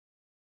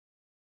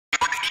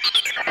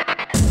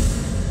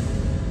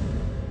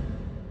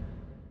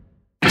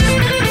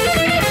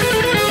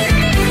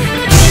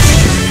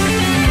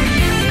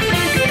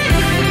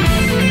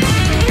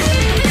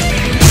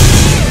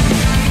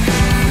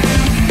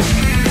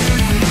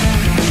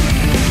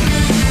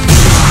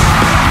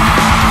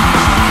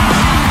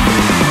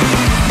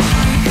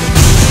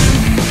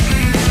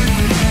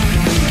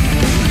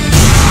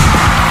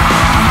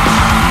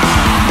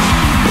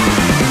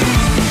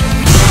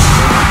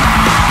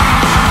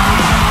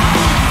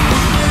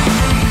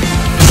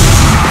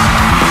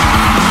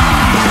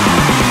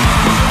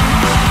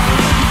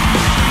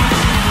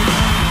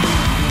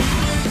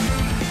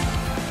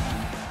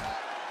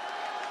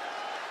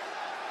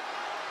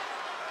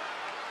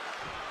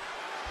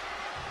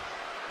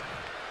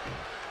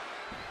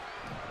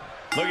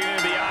Looking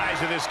into the eyes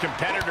of this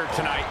competitor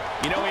tonight,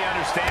 you know he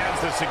understands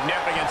the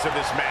significance of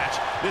this match.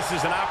 This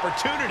is an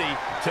opportunity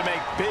to make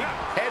big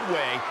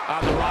headway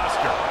on the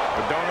roster.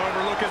 But don't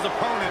overlook his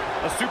opponent,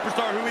 a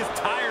superstar who is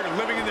tired of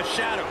living in the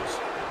shadows.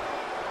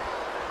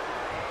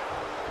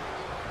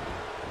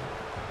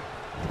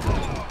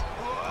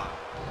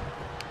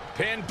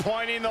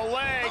 Pinpointing the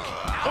leg.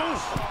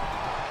 Oof.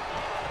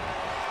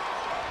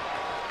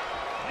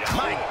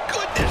 My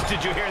goodness,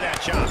 did you hear that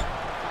chop?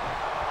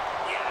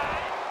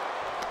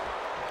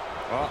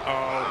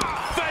 Uh-oh.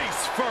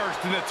 Face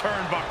first in the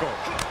turnbuckle.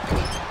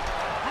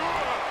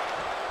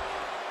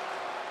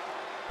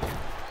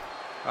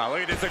 Oh,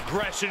 look at this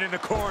aggression in the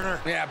corner.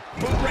 Yeah,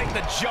 boot right in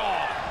the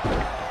jaw.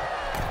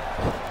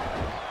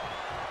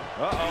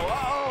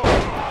 Uh-oh.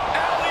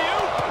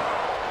 Alley-oop.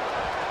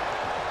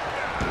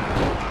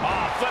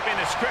 Oh, flipping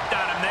the script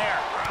on him there.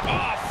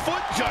 Oh,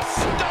 foot just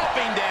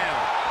stomping down.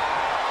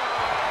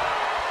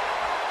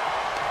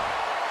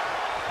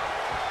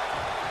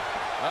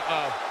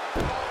 Uh-oh.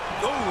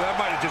 Oh, that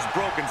might have just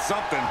broken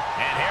something.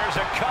 And here's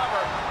a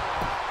cover.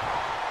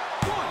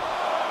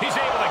 He's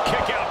able to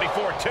kick out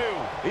before two.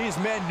 These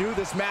men knew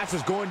this match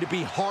was going to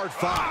be hard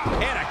fought.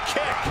 And a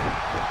kick.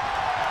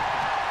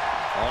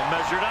 All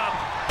measured up.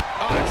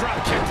 Oh, a drop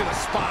kick to the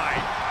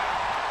spine.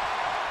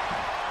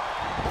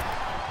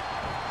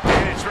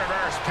 And it's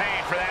reverse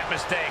pain for that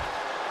mistake.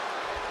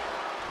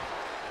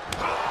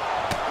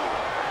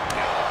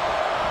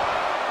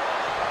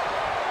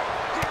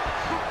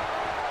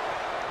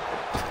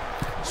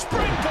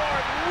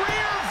 Springboard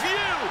rear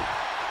view.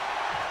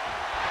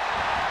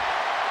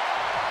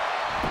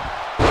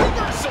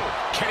 Reversal.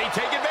 Can he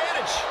take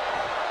advantage?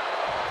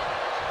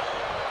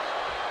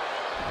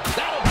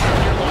 That'll turn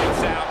your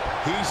lights out.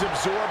 He's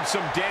absorbed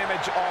some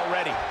damage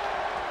already.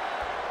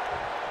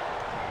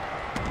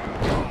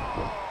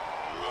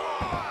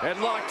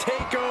 Headlock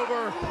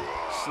takeover.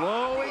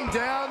 Slowing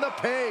down the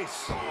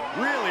pace.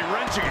 Really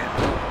wrenching it.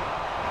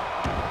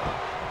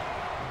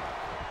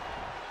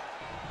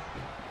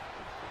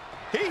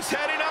 He's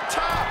heading up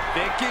top.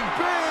 Thinking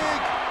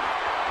big.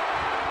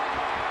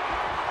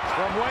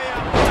 From way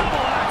up,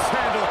 double axe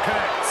handle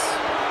connects.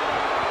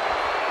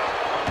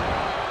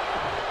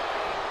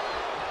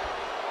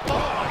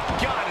 Oh, my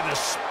God, in the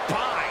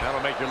spine.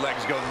 That'll make your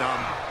legs go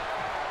numb.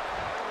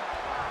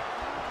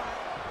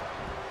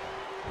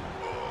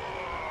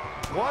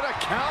 What a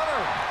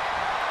counter.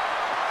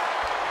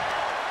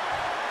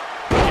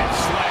 Gets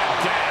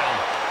slammed down.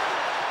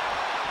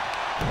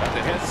 Got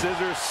the head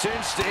scissors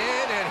cinched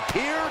in, and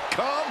here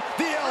come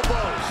the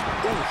elbows.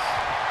 Oof.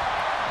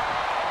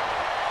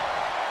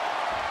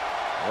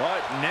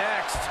 What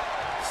next?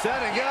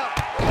 Setting up.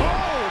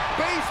 Oh,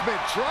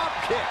 basement drop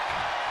kick.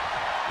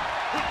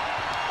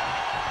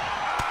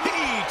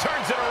 He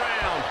turns it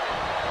around.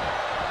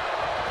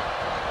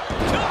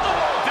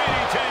 Tilt-a-wall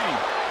DDT.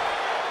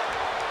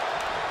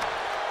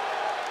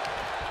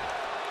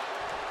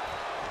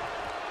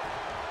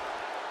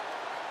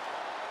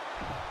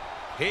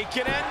 He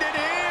can end it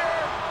here.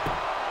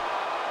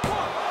 1,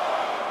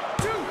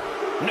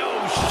 2. No,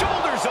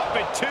 shoulders up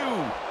at 2.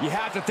 You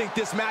have to think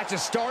this match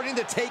is starting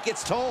to take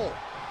its toll.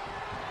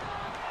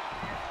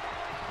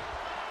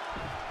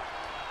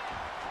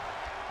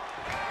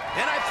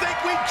 And I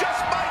think we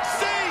just might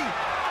see.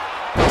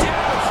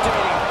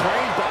 Devastating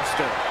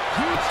brainbuster.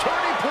 Huge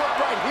turning point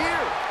right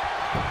here.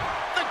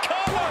 The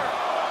cover.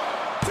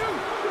 2,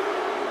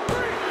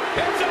 3.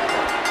 It's